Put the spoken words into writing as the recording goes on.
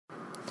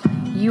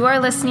You are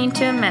listening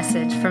to a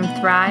message from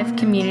Thrive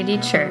Community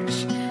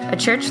Church, a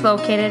church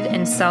located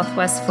in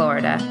Southwest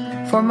Florida.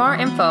 For more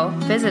info,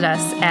 visit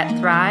us at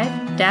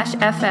thrive-fl.org.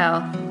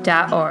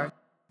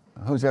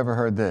 Who's ever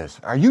heard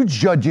this? Are you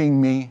judging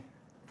me?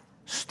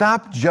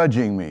 Stop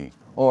judging me.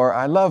 Or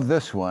I love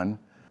this one,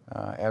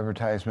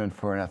 advertisement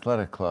for an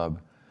athletic club,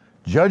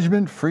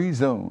 judgment-free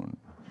zone.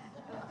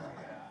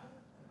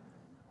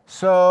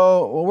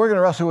 So what we're going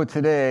to wrestle with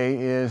today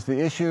is the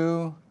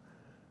issue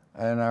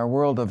in our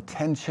world of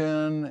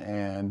tension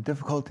and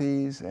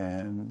difficulties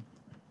and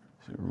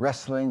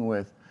wrestling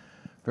with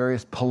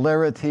various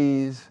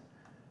polarities.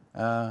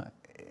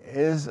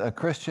 Is a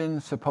Christian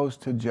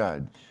supposed to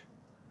judge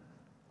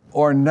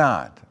or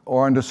not,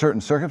 or under certain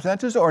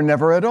circumstances, or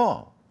never at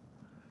all?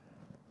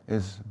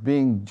 Is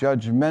being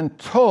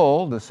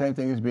judgmental the same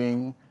thing as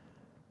being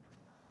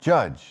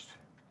judged?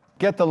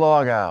 Get the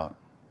log out.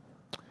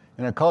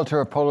 In a culture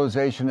of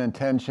polarization and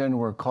tension,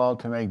 we're called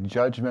to make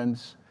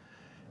judgments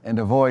and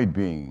avoid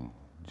being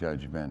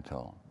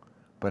judgmental.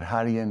 But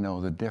how do you know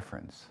the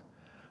difference?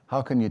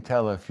 How can you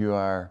tell if you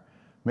are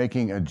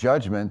making a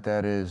judgment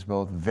that is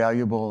both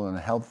valuable and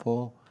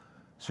helpful,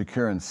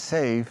 secure and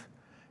safe,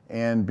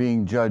 and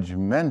being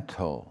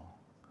judgmental?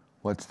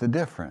 What's the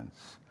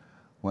difference?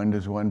 When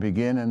does one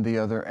begin and the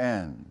other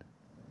end?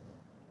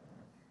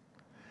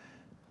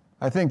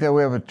 I think that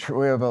we have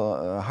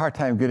a hard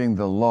time getting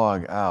the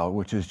log out,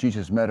 which is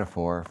Jesus'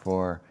 metaphor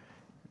for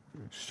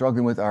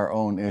struggling with our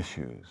own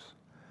issues.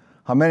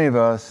 How many of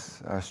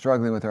us are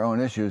struggling with our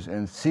own issues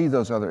and see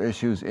those other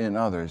issues in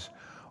others,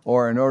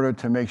 or in order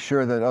to make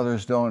sure that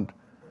others don't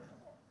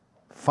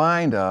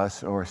find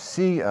us or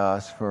see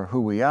us for who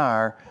we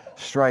are,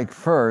 strike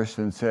first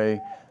and say,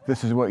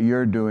 this is what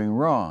you're doing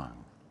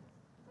wrong?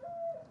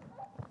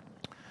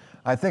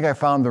 I think I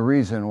found the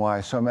reason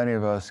why so many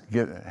of us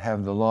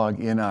have the log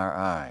in our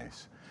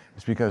eyes.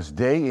 It's because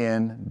day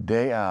in,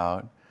 day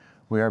out,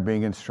 we are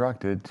being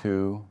instructed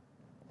to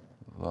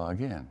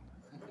log in.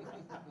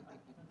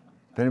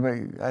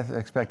 I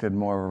expected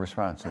more of a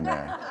response than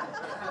that.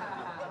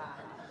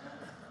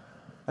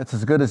 That's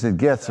as good as it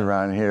gets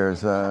around here.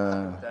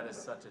 That is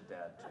such a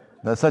dad joke.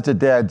 That's such a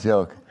dad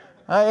joke.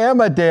 I am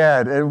a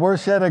dad, and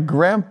worse yet, a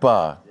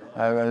grandpa.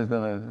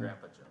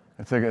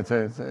 It's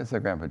a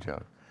grandpa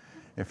joke.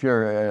 If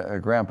you're a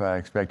grandpa, I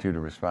expect you to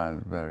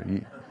respond better.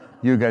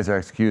 You guys are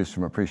excused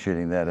from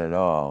appreciating that at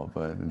all,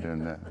 but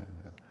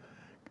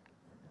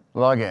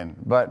log in.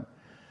 But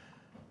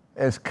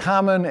as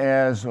common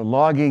as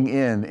logging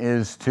in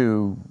is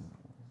to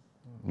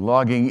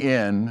logging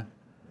in,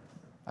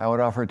 I would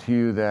offer to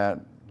you that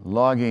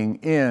logging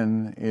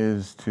in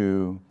is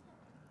to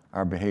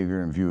our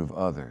behavior and view of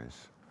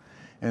others.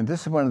 And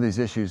this is one of these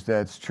issues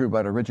that's true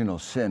about original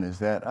sin, is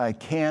that I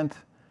can't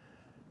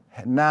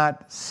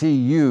not see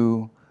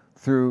you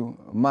through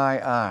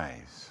my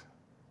eyes,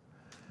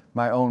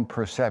 my own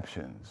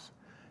perceptions.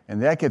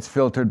 And that gets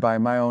filtered by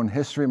my own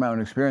history, my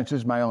own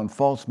experiences, my own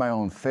faults, my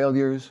own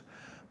failures,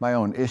 my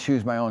own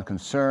issues, my own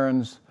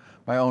concerns,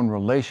 my own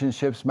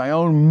relationships, my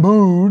own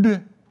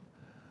mood.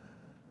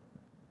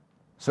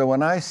 So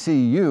when I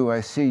see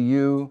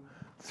you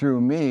through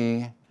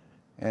me,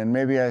 and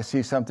maybe I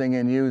see something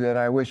in you that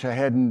I wish I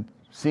hadn't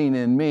seen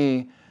in me.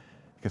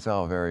 It gets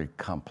all very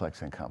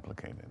complex and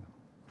complicated.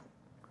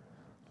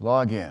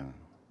 Log in.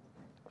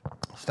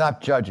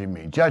 Stop judging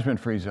me.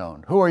 Judgment-free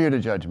zone. Who are you to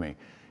judge me?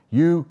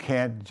 You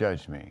can't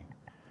judge me.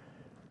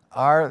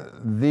 Are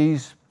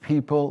these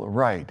people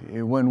right?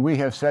 When we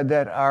have said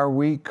that, are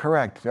we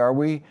correct? Are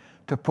we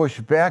to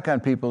push back on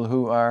people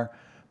who are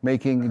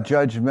making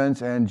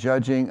judgments and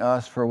judging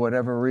us for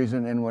whatever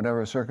reason in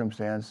whatever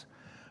circumstance?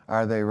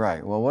 Are they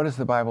right? Well, what does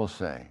the Bible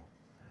say?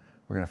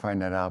 We're going to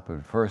find that out,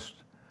 but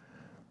first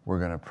we're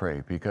going to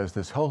pray, because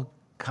this whole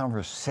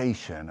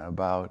conversation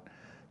about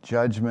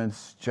judgment,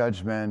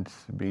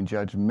 being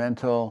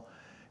judgmental,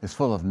 is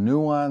full of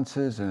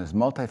nuances and is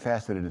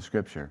multifaceted in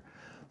Scripture.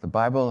 The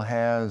Bible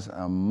has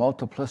a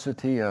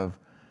multiplicity of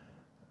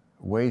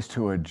ways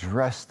to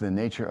address the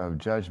nature of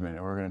judgment,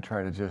 and we're going to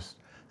try to just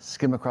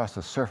skim across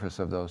the surface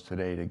of those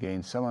today to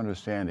gain some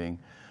understanding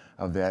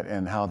of that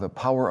and how the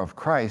power of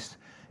Christ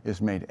is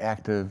made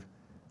active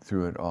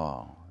through it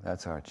all.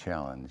 That's our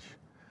challenge.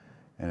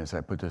 And as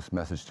I put this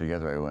message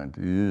together, I went,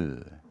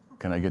 ugh,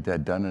 can I get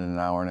that done in an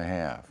hour and a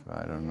half?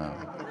 I don't know.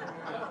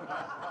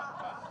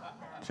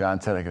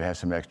 John said I could have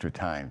some extra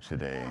time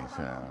today,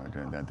 so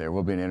doing that. There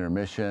will be an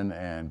intermission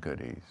and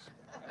goodies.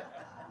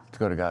 Let's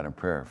go to God in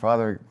prayer.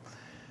 Father,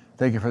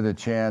 thank you for the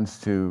chance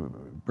to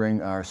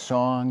bring our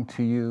song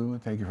to you.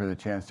 Thank you for the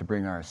chance to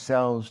bring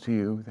ourselves to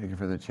you. Thank you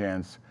for the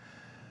chance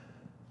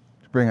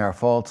to bring our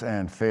faults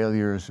and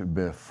failures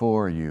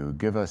before you.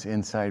 Give us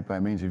insight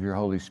by means of your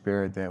Holy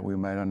Spirit that we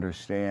might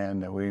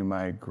understand, that we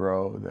might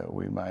grow, that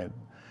we might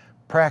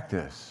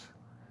practice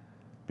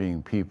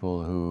being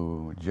people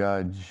who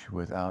judge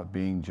without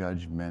being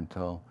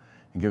judgmental,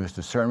 and give us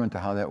discernment to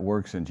how that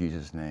works in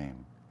Jesus'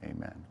 name.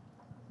 Amen.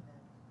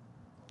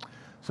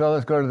 So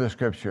let's go to the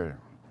scripture.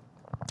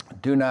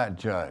 Do not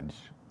judge.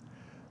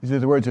 These are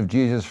the words of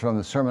Jesus from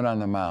the Sermon on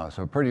the Mount,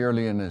 so pretty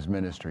early in his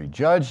ministry.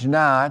 Judge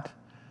not,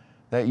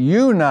 that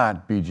you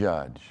not be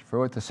judged. For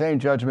with the same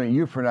judgment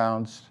you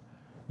pronounce,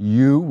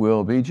 you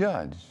will be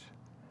judged.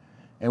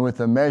 And with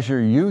the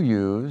measure you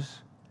use,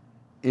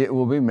 it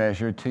will be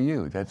measured to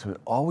you. That's what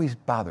always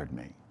bothered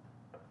me.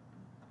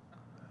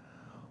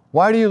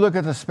 Why do you look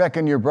at the speck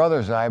in your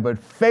brother's eye, but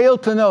fail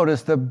to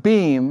notice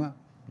the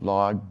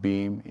log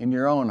beam in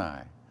your own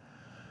eye?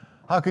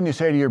 How can you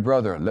say to your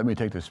brother, let me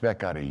take the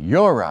speck out of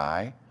your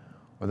eye,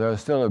 or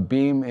there's still a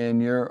beam in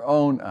your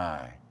own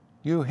eye?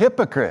 You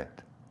hypocrite.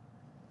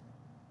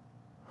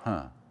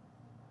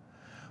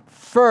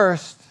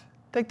 First,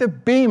 take the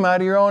beam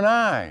out of your own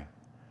eye.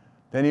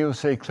 Then he will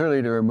say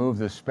clearly to remove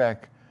the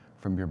speck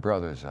from your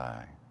brother's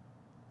eye.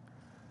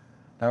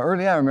 Now,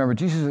 early on, remember,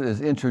 Jesus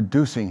is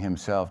introducing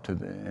himself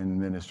in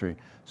ministry.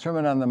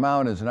 Sermon on the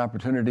Mount is an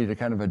opportunity to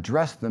kind of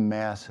address the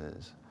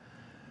masses.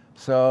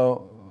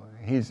 So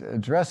he's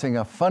addressing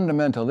a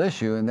fundamental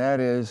issue, and that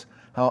is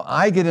how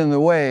I get in the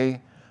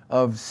way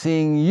of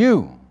seeing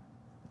you.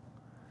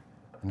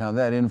 And how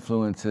that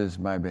influences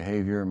my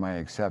behavior, my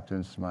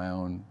acceptance, my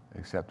own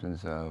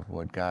acceptance of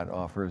what God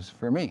offers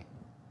for me.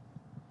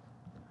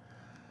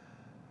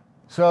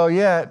 So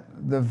yet,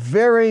 the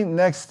very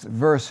next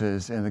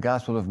verses in the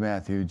Gospel of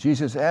Matthew,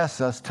 Jesus asks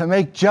us to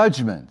make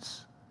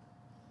judgments.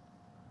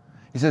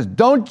 He says,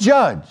 don't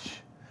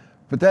judge,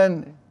 but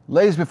then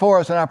lays before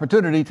us an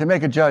opportunity to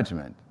make a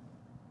judgment.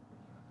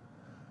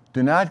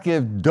 Do not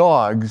give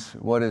dogs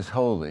what is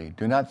holy.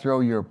 Do not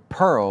throw your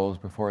pearls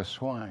before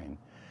swine.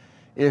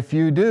 If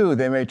you do,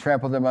 they may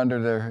trample them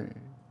under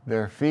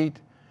their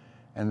feet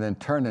and then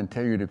turn and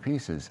tear you to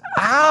pieces.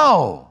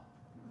 Ow!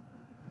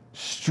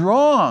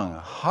 Strong,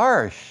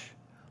 harsh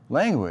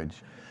language.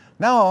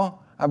 Now,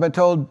 I've been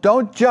told,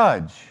 don't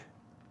judge.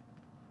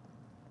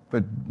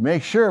 But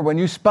make sure when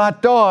you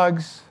spot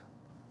dogs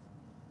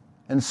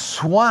and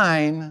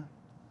swine,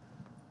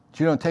 that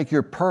you don't take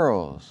your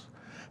pearls.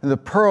 And the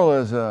pearl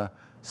is a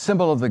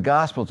symbol of the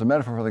gospel. It's a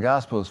metaphor for the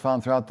gospel. It's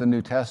found throughout the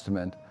New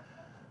Testament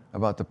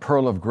about the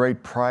pearl of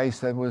great price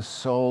that was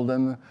sold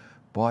and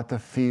bought the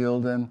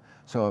field. And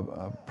so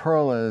a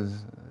pearl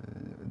is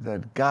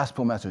that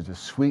gospel message, the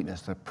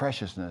sweetness, the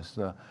preciousness,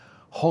 the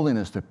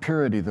holiness, the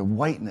purity, the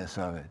whiteness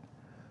of it.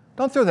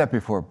 Don't throw that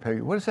before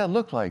pigs. What does that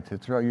look like, to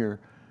throw your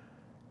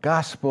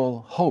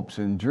gospel hopes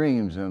and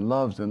dreams and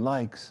loves and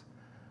likes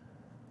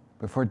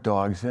before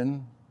dogs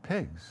and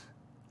pigs?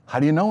 How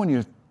do you know when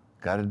you've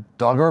got a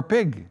dog or a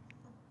pig?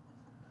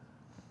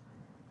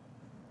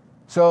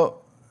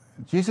 So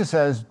Jesus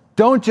says,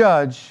 don't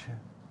judge,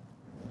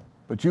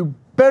 but you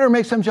better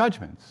make some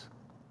judgments.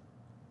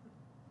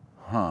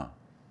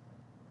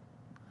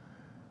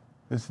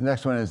 This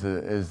next one is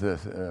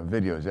the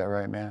video. Is that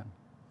right, man?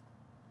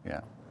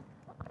 Yeah.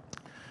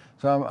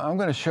 So I'm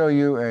going to show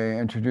you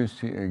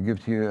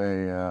give to you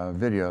a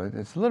video.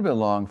 It's a little bit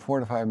long, 4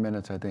 to 5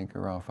 minutes, I think,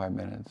 around 5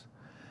 minutes.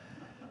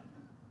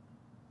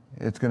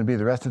 It's going to be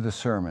the rest of the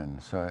sermon,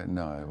 so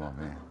no, it won't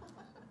be.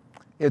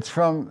 It's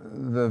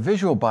from the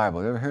Visual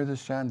Bible. You ever heard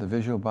this, John? The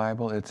Visual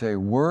Bible? It's a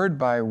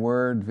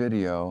word-by-word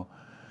video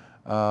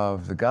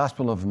of the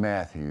Gospel of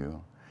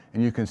Matthew.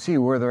 And you can see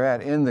where they're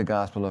at in the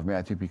Gospel of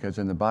Matthew, because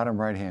in the bottom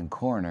right-hand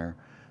corner,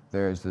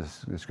 there's the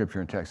scripture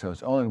and text. So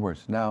it's only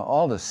words. Now,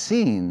 all the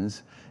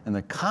scenes and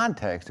the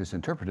context is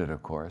interpreted,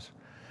 of course.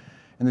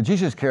 And the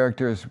Jesus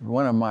character is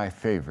one of my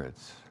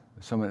favorites.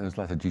 There's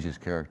lots of Jesus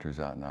characters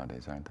out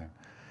nowadays, aren't there?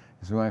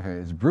 It's one of my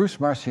favorites. It's Bruce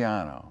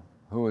Marciano,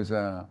 who is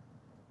a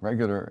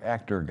regular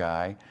actor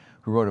guy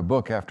who wrote a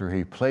book after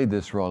he played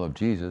this role of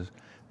Jesus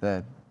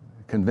that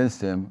convinced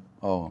him,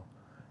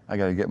 I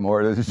got to get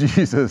more of this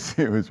Jesus.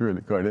 It was really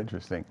quite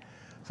interesting.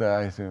 So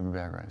I assume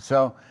background.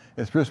 So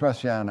it's Bruce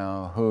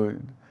Marciano, who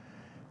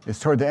is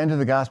toward the end of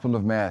the Gospel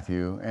of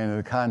Matthew, and in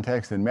the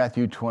context in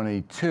Matthew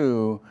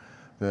 22,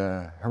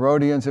 the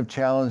Herodians have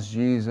challenged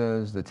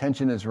Jesus, the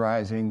tension is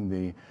rising,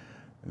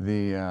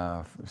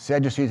 the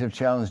Sadducees have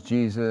challenged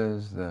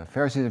Jesus, the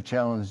Pharisees have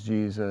challenged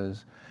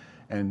Jesus,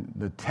 and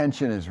the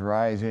tension is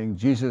rising.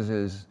 Jesus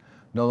is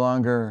no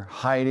longer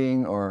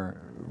hiding or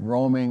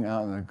roaming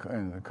out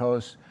in the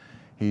coast.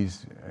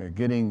 He's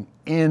getting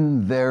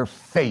in their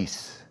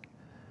face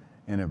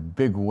in a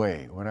big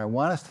way. What I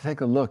want us to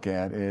take a look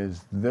at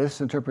is this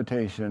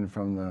interpretation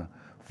from the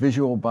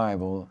Visual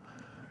Bible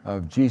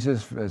of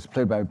Jesus, as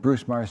played by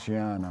Bruce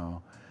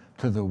Marciano,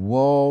 to the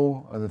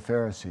woe of the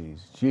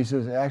Pharisees.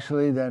 Jesus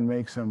actually then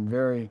makes some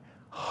very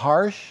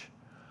harsh,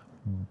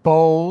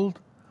 bold,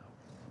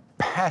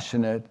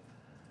 passionate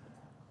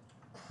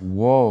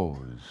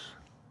woes,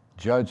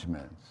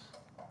 judgments.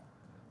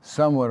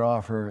 Some would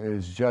offer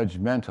is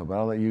judgmental, but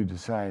I'll let you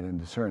decide and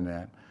discern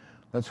that.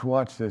 Let's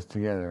watch this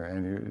together.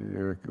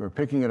 And we're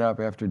picking it up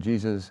after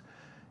Jesus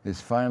is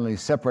finally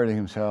separating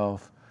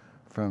himself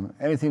from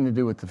anything to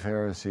do with the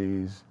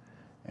Pharisees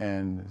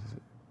and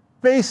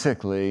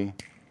basically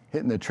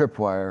hitting the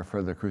tripwire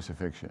for the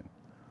crucifixion.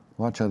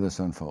 Watch how this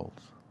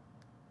unfolds.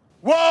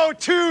 Woe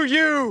to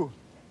you,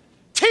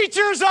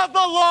 teachers of the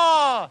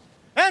law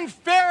and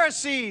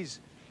Pharisees,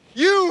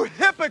 you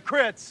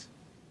hypocrites!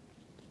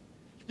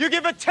 You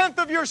give a tenth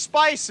of your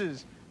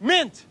spices,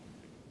 mint,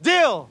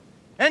 dill,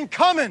 and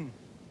cumin.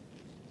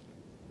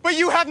 But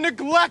you have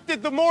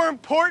neglected the more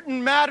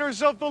important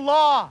matters of the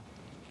law: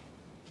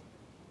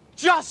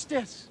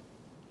 justice,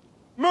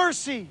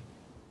 mercy,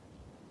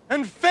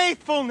 and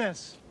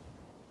faithfulness.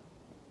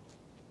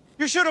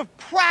 You should have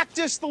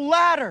practiced the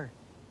latter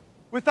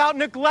without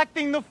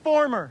neglecting the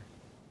former.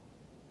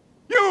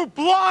 You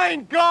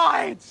blind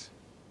guides!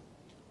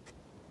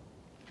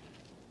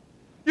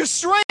 You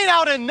strain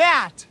out a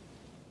gnat,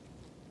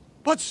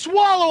 but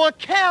swallow a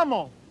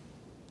camel.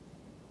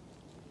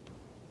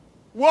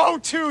 Woe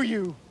to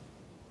you,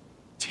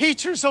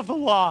 teachers of the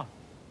law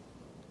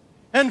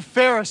and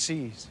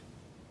Pharisees,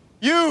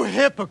 you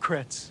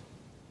hypocrites!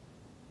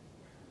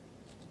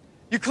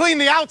 You clean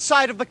the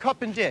outside of the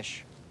cup and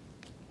dish,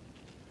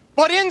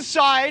 but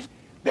inside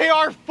they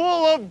are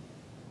full of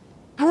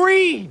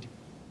greed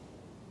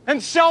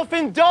and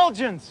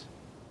self-indulgence.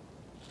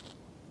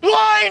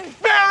 Blind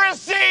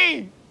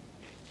Pharisee!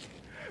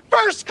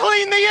 First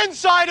clean the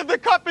inside of the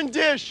cup and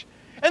dish,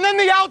 and then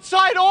the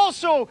outside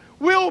also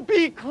will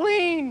be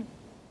clean.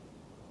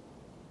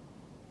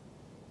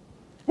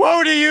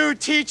 Woe to you,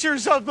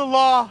 teachers of the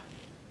law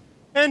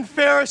and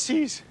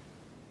Pharisees,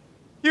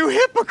 you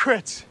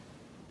hypocrites!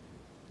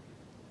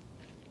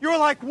 You're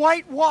like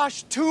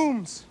whitewashed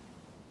tombs,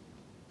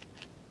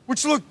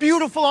 which look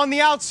beautiful on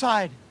the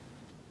outside,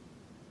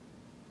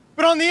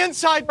 but on the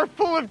inside are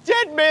full of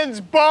dead men's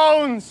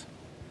bones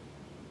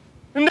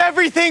and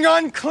everything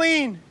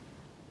unclean.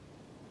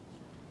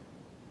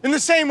 In the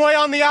same way,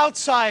 on the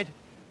outside,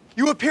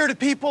 you appear to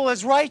people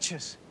as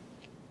righteous,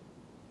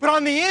 but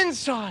on the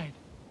inside,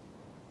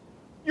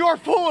 you are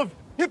full of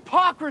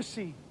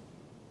hypocrisy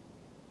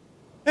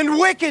and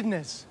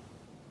wickedness.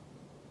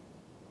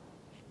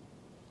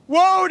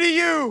 Woe to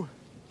you,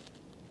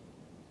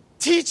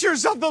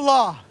 teachers of the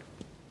law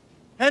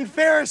and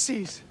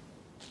Pharisees,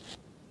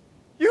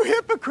 you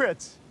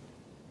hypocrites!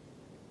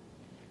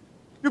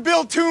 You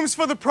build tombs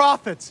for the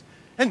prophets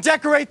and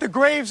decorate the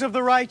graves of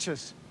the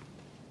righteous.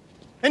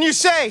 And you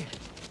say,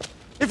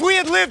 if we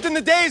had lived in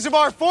the days of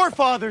our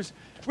forefathers,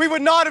 we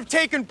would not have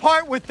taken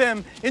part with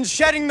them in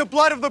shedding the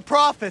blood of the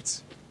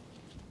prophets.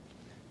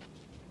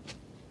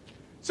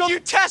 So you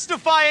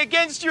testify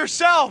against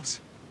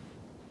yourselves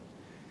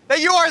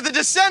that you are the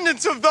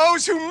descendants of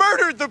those who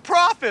murdered the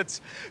prophets.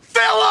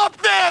 Fill up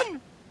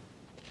then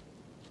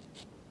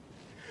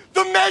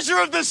the measure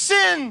of the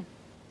sin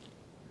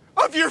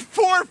of your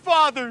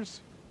forefathers.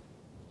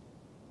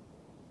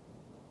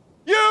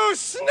 You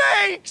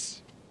snakes!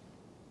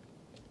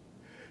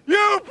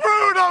 You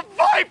brood of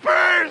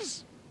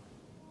vipers!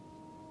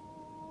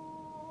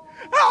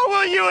 How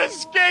will you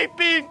escape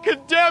being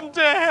condemned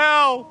to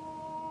hell?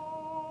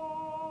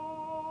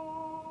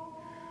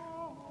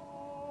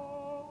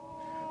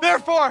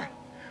 Therefore,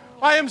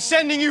 I am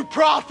sending you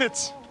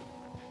prophets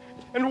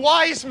and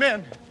wise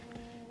men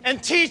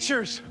and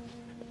teachers.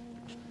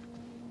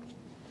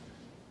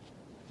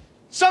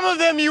 Some of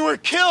them you will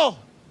kill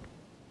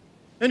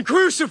and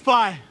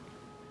crucify.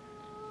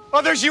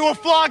 Others you will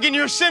flog in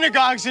your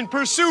synagogues and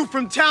pursue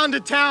from town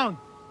to town.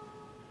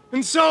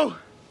 And so,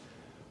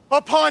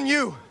 upon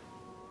you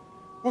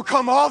will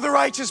come all the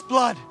righteous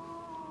blood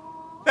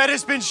that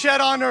has been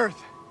shed on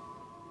earth,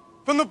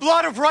 from the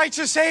blood of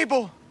righteous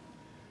Abel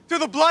to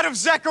the blood of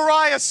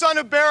Zechariah, son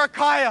of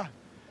Berechiah,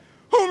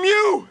 whom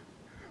you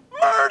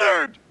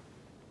murdered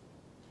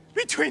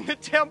between the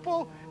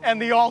temple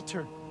and the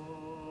altar.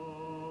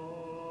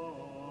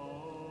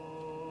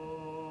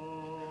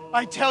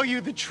 I tell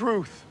you the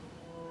truth,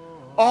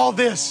 all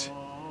this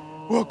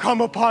will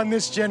come upon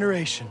this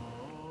generation.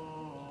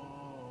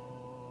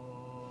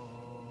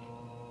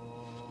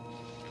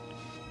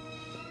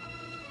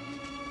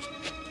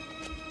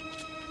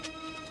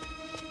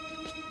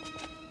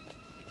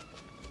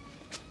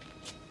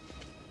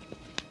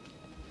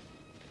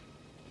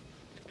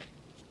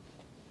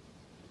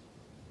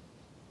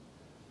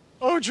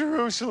 Oh,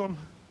 Jerusalem,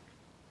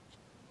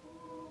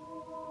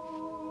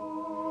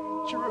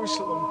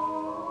 Jerusalem.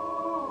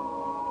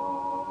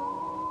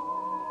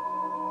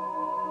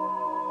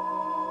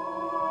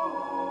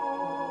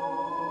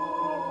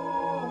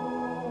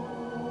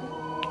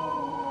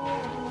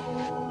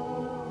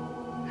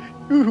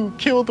 You who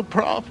killed the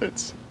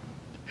prophets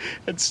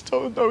and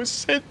stoned those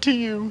sent to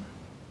you.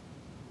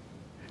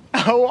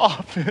 How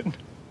often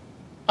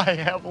I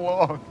have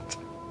longed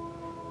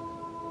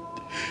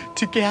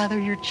to gather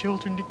your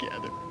children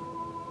together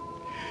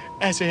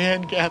as a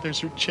hen gathers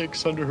her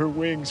chicks under her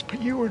wings,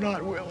 but you were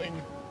not willing.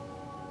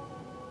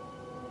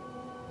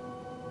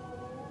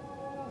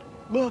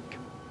 Look,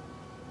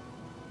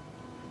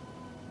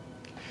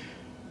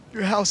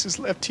 your house is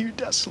left to you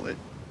desolate.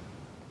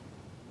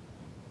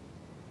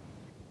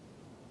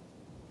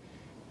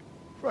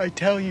 For I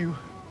tell you,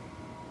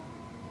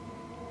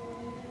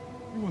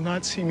 you will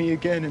not see me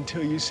again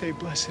until you say,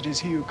 "Blessed is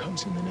he who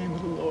comes in the name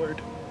of the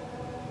Lord."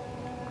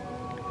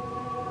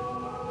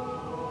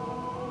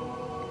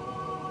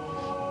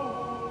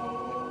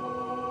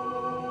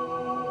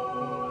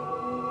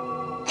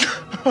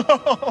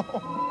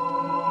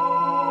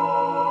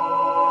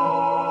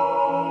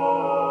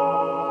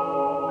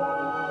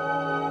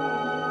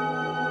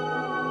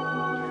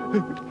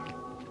 Gospel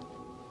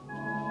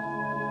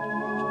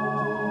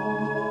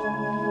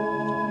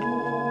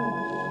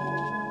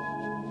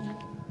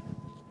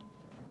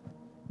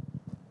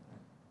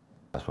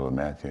of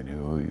Matthew,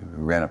 who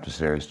ran up the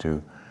stairs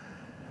to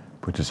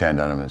puts his hand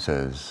on him and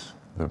says,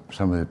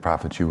 some of the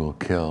prophets you will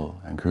kill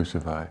and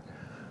crucify.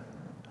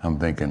 I'm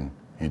thinking,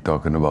 you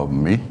talking about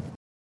me?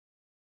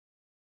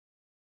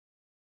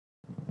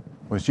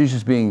 Was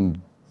Jesus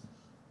being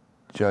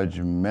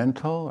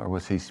judgmental, or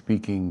was he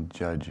speaking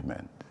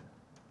judgment?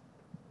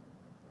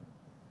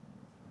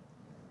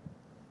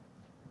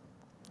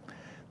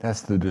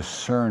 That's the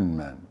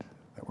discernment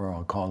that we're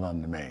all called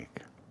on to make.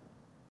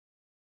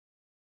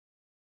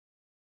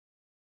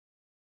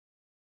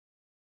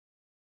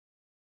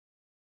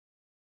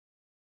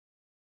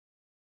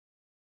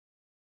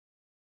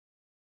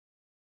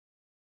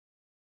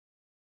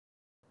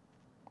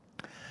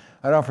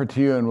 I'd offer to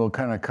you, and we'll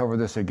kind of cover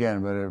this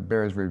again, but it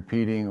bears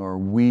repeating or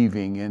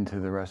weaving into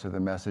the rest of the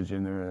message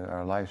in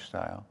our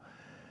lifestyle.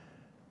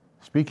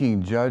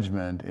 Speaking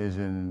judgment is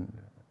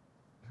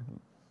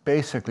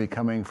basically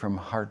coming from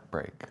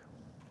heartbreak,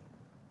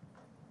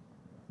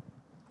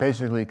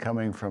 basically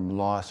coming from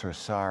loss or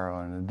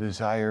sorrow and a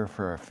desire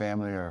for a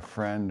family or a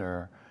friend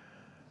or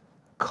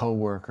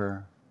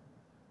co-worker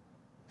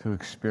to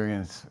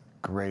experience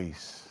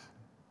grace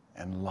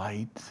and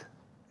light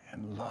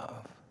and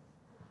love.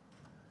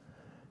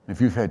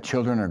 If you've had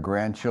children or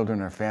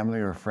grandchildren or family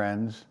or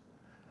friends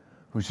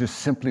who just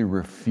simply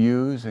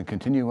refuse and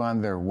continue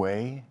on their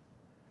way,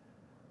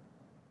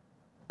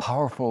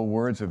 powerful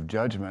words of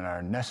judgment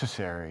are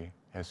necessary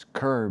as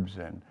curbs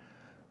and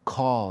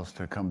calls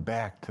to come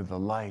back to the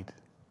light.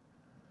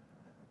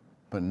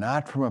 But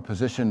not from a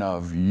position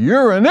of,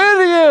 you're an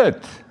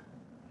idiot!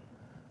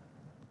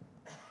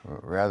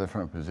 But rather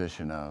from a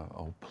position of,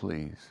 oh,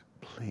 please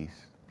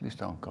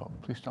don't go.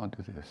 Please don't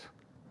do this.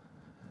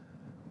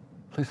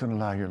 Please don't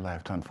allow your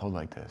life to unfold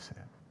like this.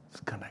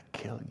 It's going to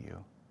kill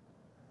you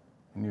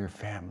and your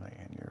family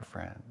and your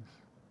friends.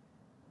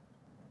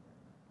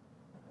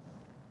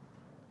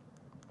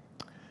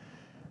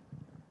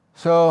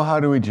 So how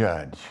do we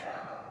judge?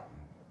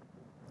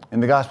 In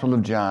the Gospel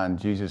of John,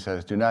 Jesus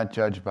says, do not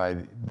judge by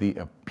the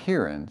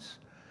appearance,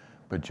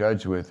 but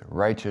judge with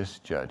righteous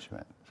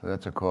judgment. So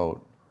that's a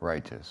quote,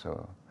 righteous.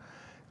 So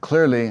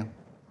clearly,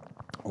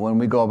 when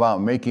we go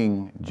about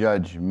making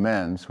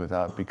judgments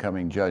without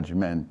becoming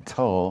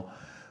judgmental,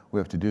 we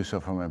have to do so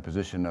from a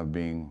position of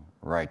being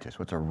righteous.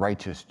 What's a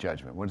righteous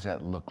judgment? What does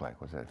that look like?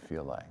 What does that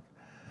feel like?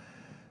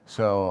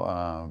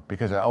 So,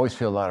 because I always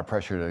feel a lot of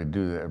pressure to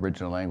do the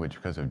original language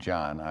because of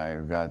John,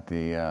 I've got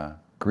the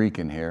Greek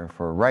in here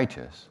for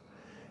righteous.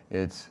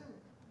 It's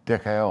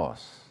dikaios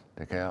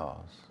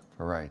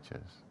for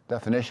righteous.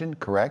 Definition,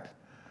 correct.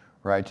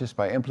 Righteous.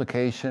 By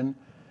implication,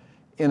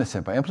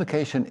 innocent. By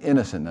implication,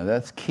 innocent. Now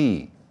that's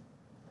key.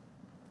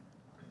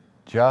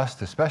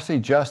 Just, especially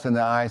just in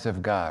the eyes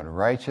of God.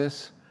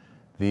 Righteous,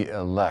 the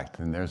elect.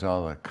 And there's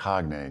all the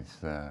cognates,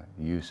 the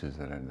uses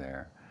that are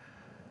there.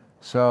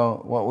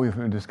 So what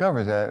we've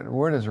discovered is that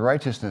where does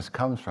righteousness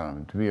comes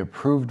from? To be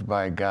approved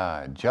by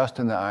God, just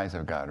in the eyes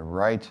of God,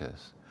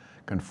 righteous,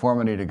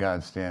 conformity to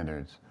God's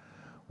standards.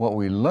 What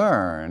we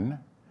learn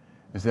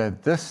is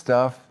that this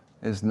stuff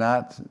is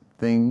not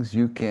things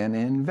you can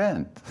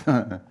invent.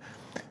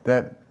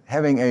 That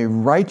having a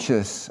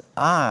righteous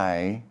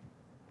eye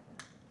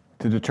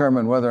to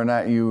determine whether or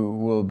not you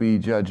will be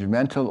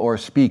judgmental or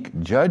speak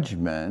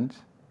judgment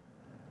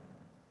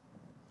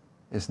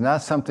is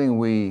not something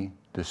we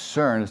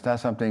discern, it's not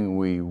something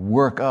we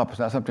work up, it's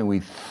not something we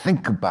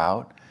think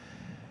about.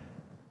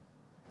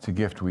 It's a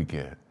gift we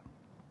get.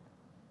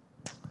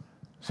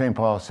 St.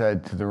 Paul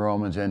said to the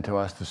Romans and to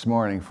us this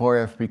morning, for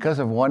if because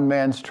of one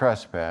man's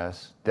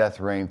trespass, death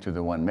reigned through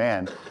the one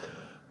man,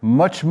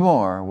 much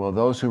more will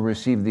those who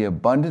receive the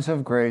abundance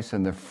of grace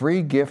and the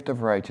free gift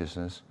of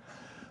righteousness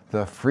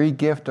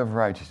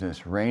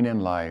reign in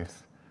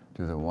life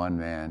through the one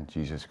man,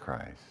 Jesus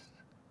Christ.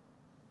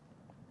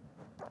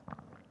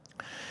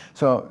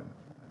 So,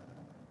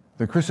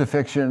 the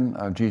crucifixion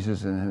of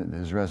Jesus and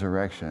his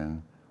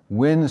resurrection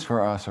wins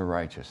for us a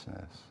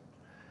righteousness.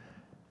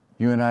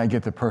 You and I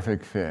get the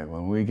perfect fit.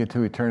 When we get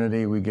to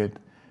eternity, we get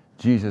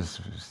Jesus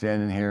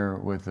standing here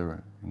with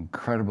the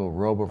incredible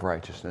robe of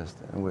righteousness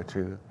in which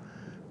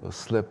will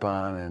slip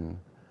on, and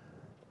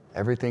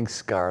everything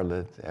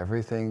scarlet,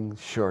 everything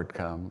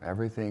shortcome,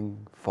 everything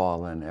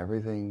fallen,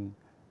 everything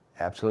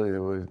absolutely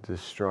that would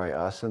destroy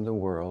us and the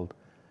world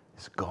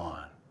is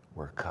gone.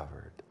 We're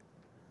covered.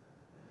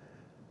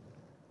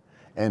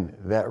 And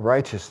that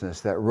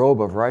righteousness, that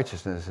robe of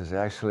righteousness has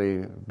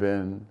actually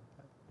been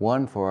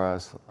won for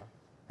us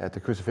at the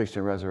crucifixion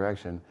and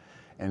resurrection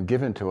and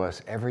given to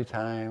us every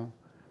time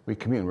we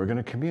commune. We're going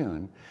to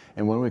commune.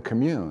 And when we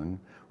commune,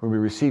 we'll be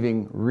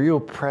receiving real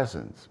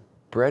presence,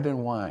 bread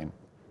and wine,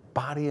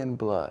 body and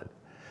blood,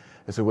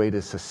 as a way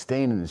to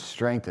sustain and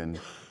strengthen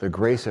the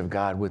grace of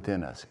God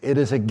within us. It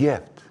is a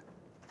gift.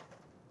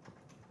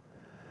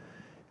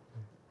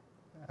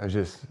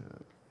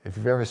 If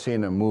you've ever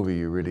seen a movie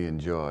you really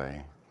enjoy,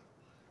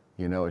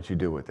 you know what you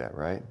do with that,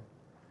 right?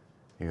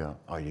 You go,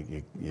 oh,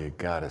 you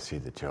got to see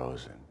The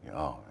Chosen. You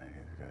got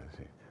to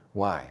see.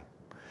 Why?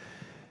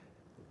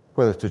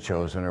 Whether it's The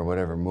Chosen or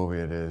whatever movie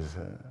it is,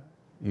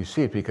 you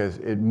see it because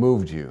it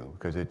moved you,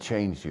 because it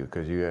changed you,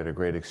 because you had a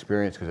great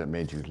experience, because it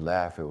made you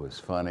laugh, it was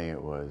funny,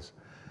 it was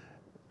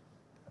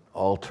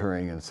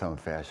altering in some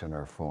fashion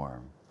or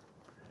form.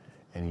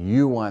 And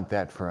you want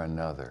that for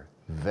another.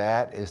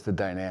 That is the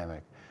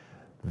dynamic.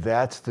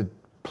 That's the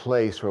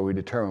place where we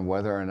determine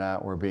whether or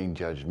not we're being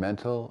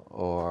judgmental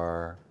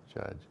or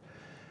judged.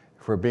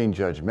 If we're being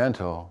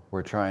judgmental,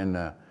 we're trying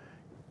to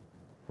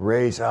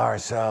raise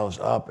ourselves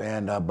up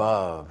and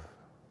above.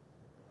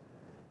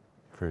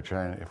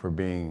 If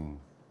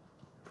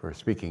we're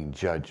speaking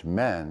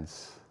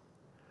judgments,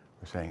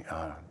 we're saying,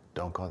 oh,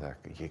 don't go there.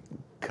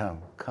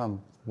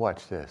 Come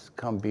watch this.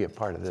 Come be a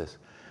part of this.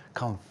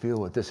 Come feel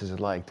what this is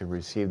like to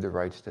receive the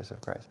righteousness of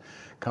Christ.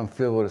 Come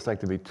feel what it's like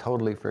to be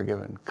totally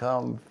forgiven.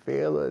 Come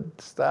feel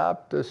it.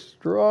 Stop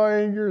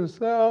destroying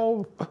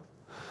yourself.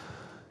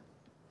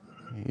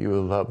 You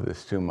will love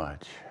this too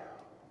much.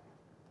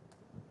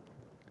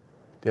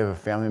 Do you have a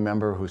family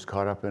member who's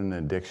caught up in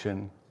an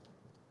addiction?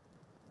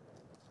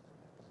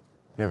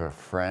 Do you have a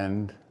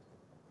friend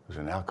who's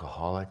an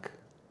alcoholic?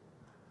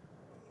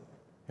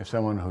 You have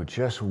someone who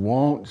just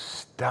won't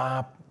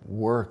stop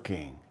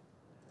working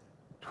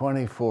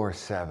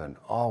 24/7,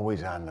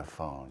 always on the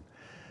phone.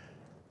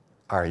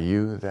 Are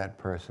you that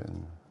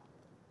person?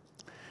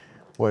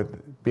 What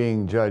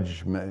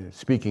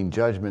speaking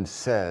judgment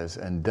says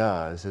and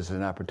does is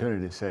an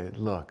opportunity to say,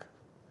 look,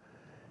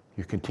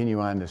 you continue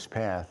on this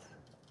path,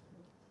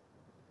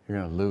 you're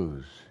going to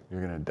lose,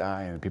 you're going to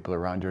die, and the people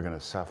around you are going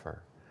to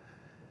suffer.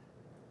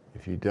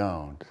 If you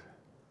don't,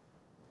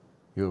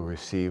 you'll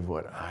receive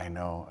what I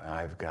know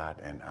I've got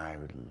and I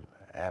would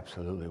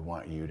absolutely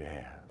want you to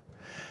have.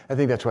 I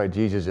think that's why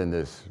Jesus in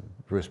this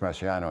Bruce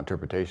Marciano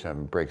interpretation of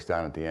him breaks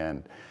down at the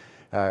end.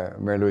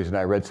 Mary Louise and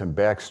I read some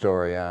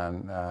backstory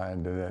on,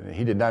 and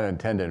he did not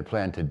intend and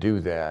plan to do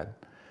that.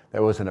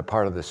 That wasn't a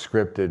part of the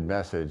scripted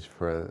message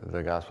for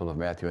the Gospel of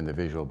Matthew and the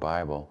Visual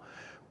Bible.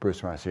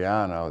 Bruce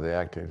Marciano,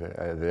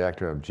 the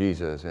actor of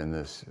Jesus in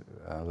this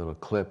little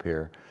clip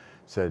here,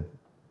 said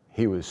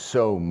he was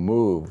so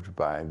moved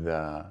by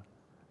the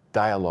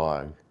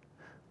dialogue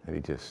that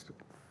he just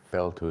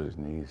fell to his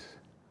knees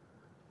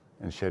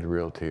and shed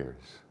real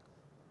tears.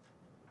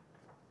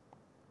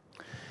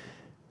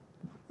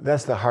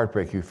 That's the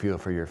heartbreak you feel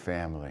for your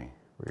family,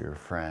 for your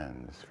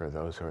friends, for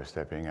those who are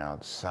stepping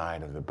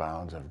outside of the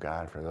bounds of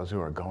God, for those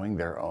who are going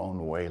their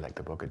own way, like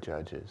the book of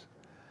Judges.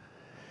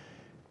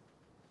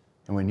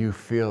 And when you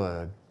feel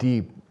a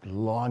deep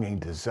longing,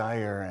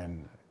 desire,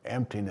 and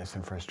emptiness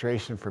and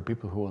frustration for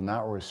people who will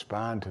not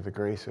respond to the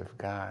grace of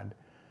God,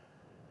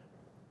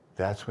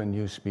 that's when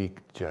you speak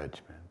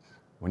judgments.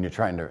 When you're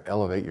trying to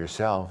elevate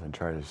yourself and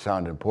try to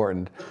sound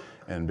important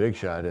and big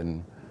shot,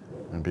 and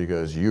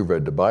because you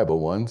read the Bible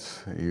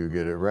once, you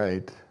get it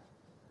right,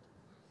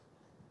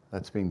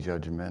 that's being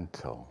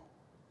judgmental.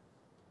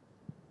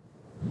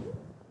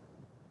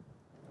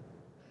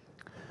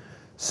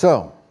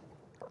 So,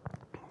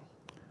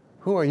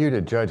 who are you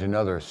to judge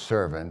another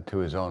servant to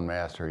his own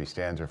master he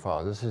stands or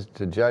falls? This is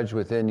to judge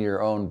within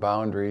your own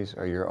boundaries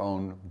or your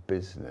own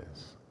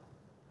business.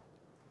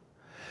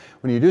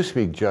 When you do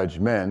speak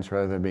judgments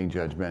rather than being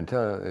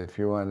judgmental, if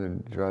you want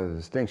to draw the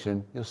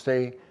distinction, you'll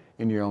stay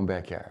in your own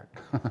backyard.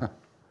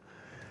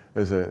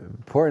 It's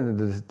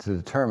important to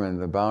determine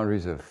the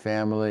boundaries of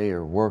family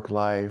or work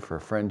life or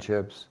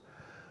friendships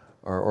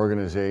or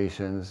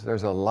organizations.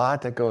 There's a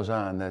lot that goes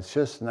on that's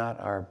just not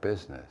our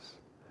business.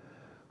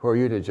 Who are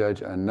you to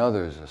judge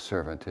another's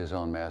servant to his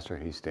own master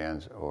he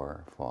stands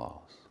or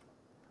falls?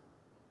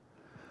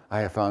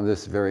 I have found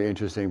this very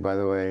interesting, by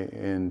the way,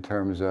 in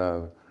terms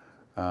of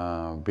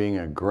being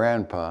a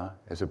grandpa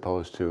as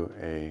opposed to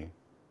a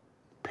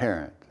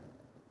parent.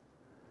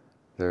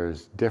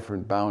 There's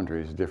different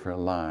boundaries, different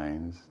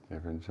lines,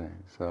 different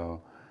things.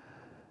 So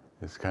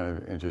it's kind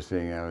of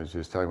interesting. I was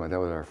just talking about that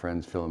with our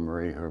friends Phil and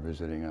Marie who are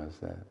visiting us,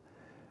 that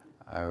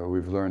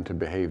we've learned to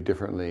behave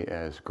differently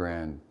as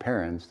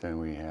grandparents than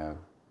we have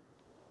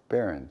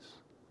parents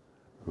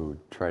who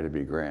try to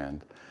be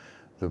grand.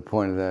 The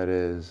point of that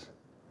is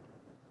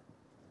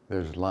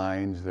there's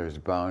lines, there's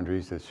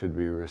boundaries that should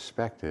be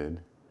respected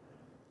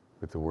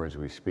with the words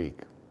we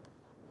speak.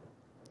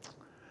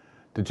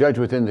 To judge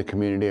within the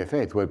community of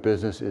faith, what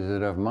business is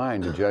it of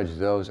mine to judge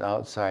those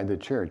outside the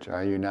church?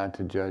 Are you not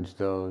to judge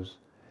those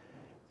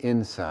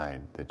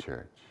inside the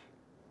church?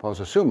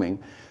 Paul's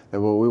assuming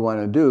that what we want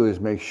to do is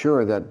make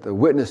sure that the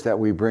witness that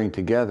we bring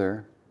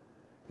together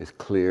is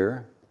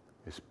clear,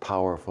 is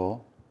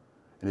powerful,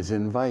 and is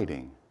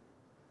inviting.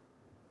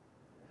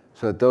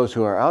 So that those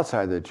who are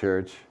outside the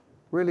church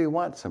really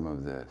want some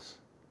of this.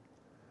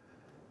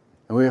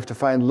 And we have to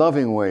find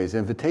loving ways,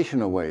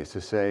 invitational ways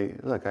to say,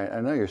 look, I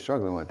know you're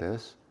struggling with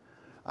this.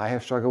 I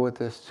have struggled with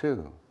this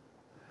too.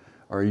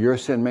 Or your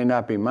sin may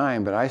not be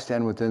mine, but I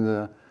stand within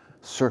the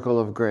circle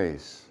of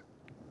grace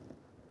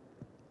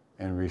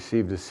and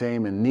receive the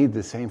same and need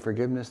the same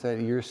forgiveness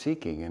that you're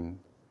seeking and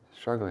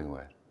struggling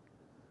with.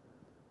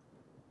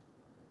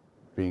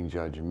 Being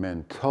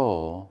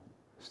judgmental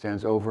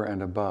stands over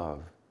and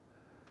above.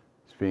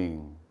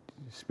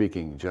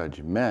 Speaking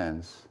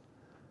judgments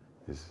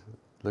is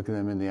looking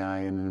them in the eye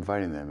and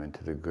inviting them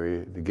into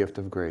the gift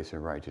of grace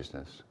and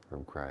righteousness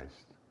from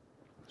Christ.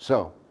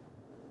 So,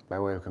 by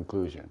way of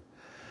conclusion,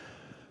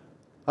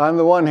 on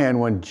the one hand,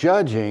 when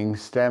judging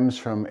stems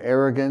from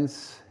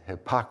arrogance,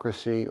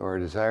 hypocrisy, or a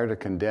desire to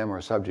condemn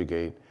or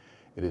subjugate,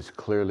 it is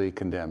clearly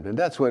condemned. And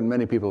that's what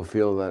many people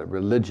feel that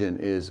religion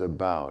is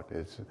about.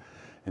 It's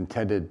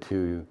intended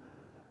to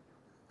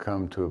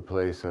come to a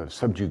place of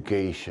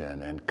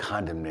subjugation and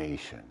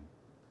condemnation.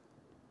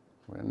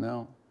 Well,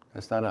 no,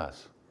 that's not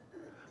us.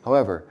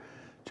 However,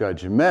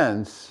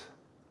 judgments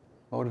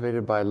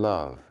motivated by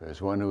love,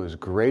 as one who is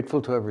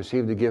grateful to have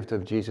received the gift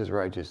of Jesus'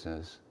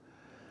 righteousness,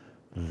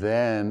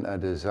 then a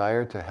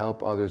desire to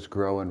help others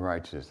grow in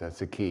righteousness. That's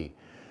the key.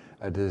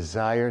 A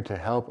desire to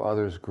help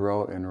others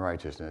grow in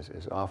righteousness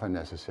is often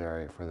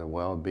necessary for the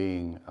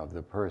well-being of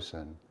the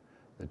person,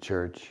 the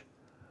church,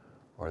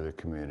 or the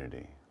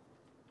community.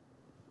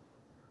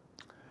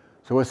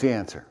 So what's the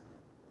answer?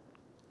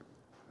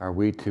 Are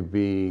we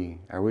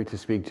to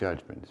speak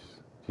judgments?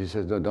 Jesus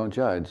says, no, don't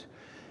judge.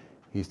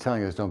 He's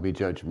telling us don't be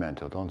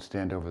judgmental. Don't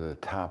stand over the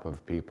top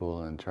of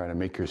people and try to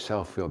make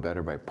yourself feel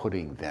better by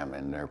putting them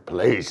in their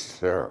place,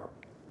 sir.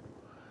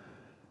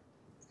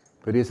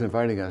 But he's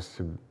inviting us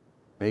to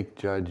make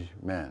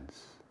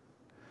judgments,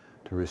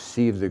 to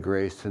receive the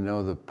grace, to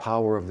know the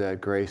power of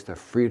that grace, the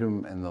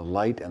freedom and the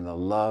light and the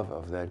love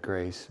of that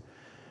grace,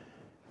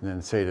 and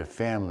then say to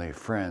family,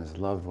 friends,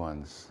 loved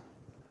ones,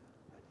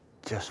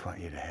 I just want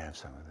you to have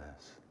some of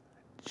this.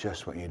 I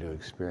just want you to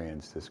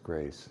experience this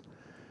grace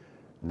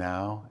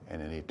now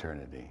and in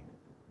eternity.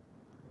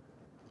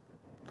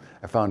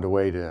 I found a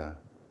way to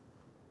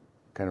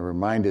kind of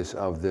remind us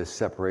of this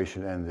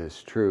separation and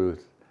this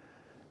truth.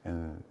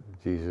 And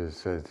Jesus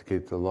says to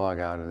keep the log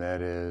out, and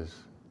that is,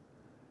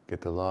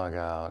 get the log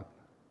out,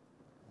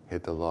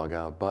 hit the log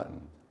out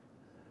button.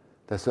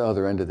 That's the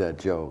other end of that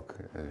joke.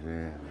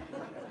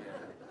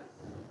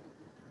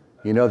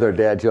 You know they're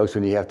dad jokes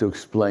when you have to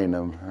explain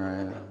them. All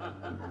right?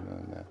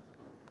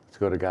 Let's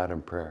go to God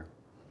in prayer.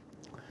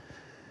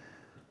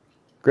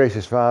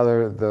 Gracious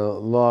Father, the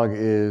log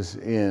is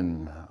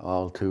in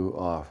all too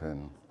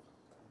often.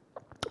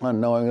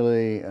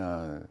 Unknowingly,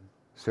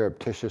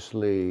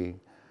 surreptitiously,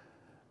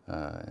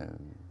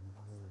 and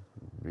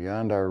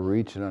beyond our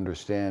reach and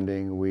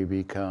understanding, we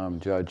become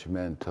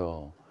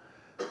judgmental,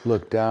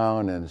 look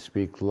down and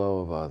speak low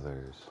of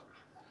others.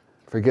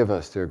 Forgive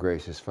us, dear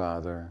gracious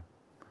Father,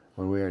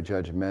 when we are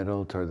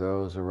judgmental toward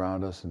those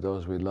around us and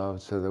those we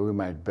love, so that we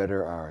might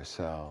better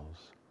ourselves.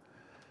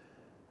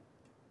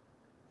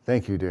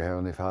 Thank you, dear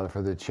Heavenly Father,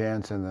 for the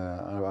chance and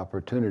the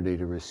opportunity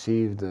to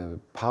receive the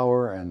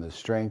power and the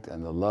strength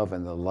and the love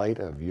and the light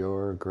of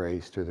your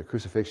grace through the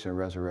crucifixion and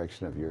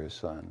resurrection of your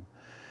Son.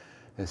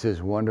 It's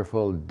his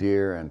wonderful,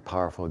 dear, and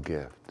powerful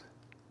gift.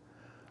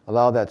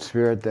 Allow that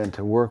Spirit then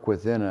to work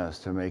within us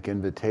to make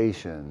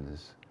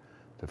invitations,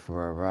 to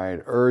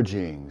provide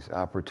urgings,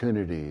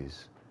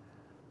 opportunities,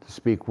 to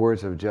speak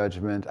words of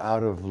judgment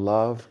out of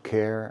love,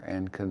 care,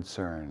 and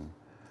concern,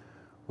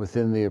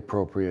 within the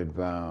appropriate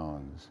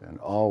bounds, and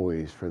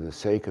always for the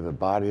sake of the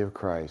body of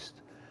Christ,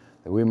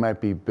 that we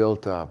might be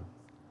built up,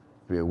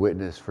 be a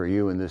witness for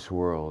you in this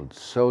world,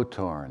 so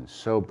torn,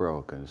 so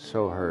broken,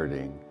 so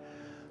hurting,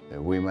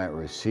 that we might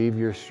receive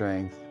your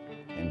strength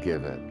and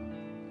give it.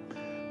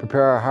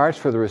 Prepare our hearts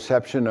for the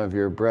reception of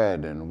your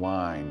bread and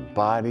wine,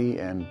 body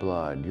and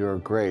blood, your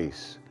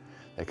grace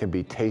that can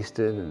be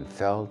tasted and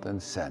felt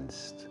and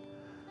sensed,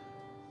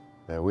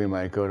 that we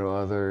might go to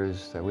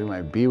others, that we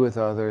might be with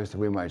others, that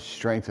we might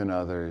strengthen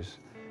others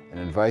and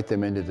invite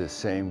them into the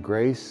same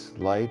grace,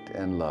 light,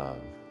 and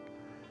love.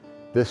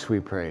 This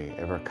we pray,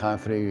 ever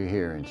confident you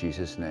hear in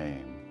Jesus'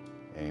 name.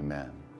 Amen.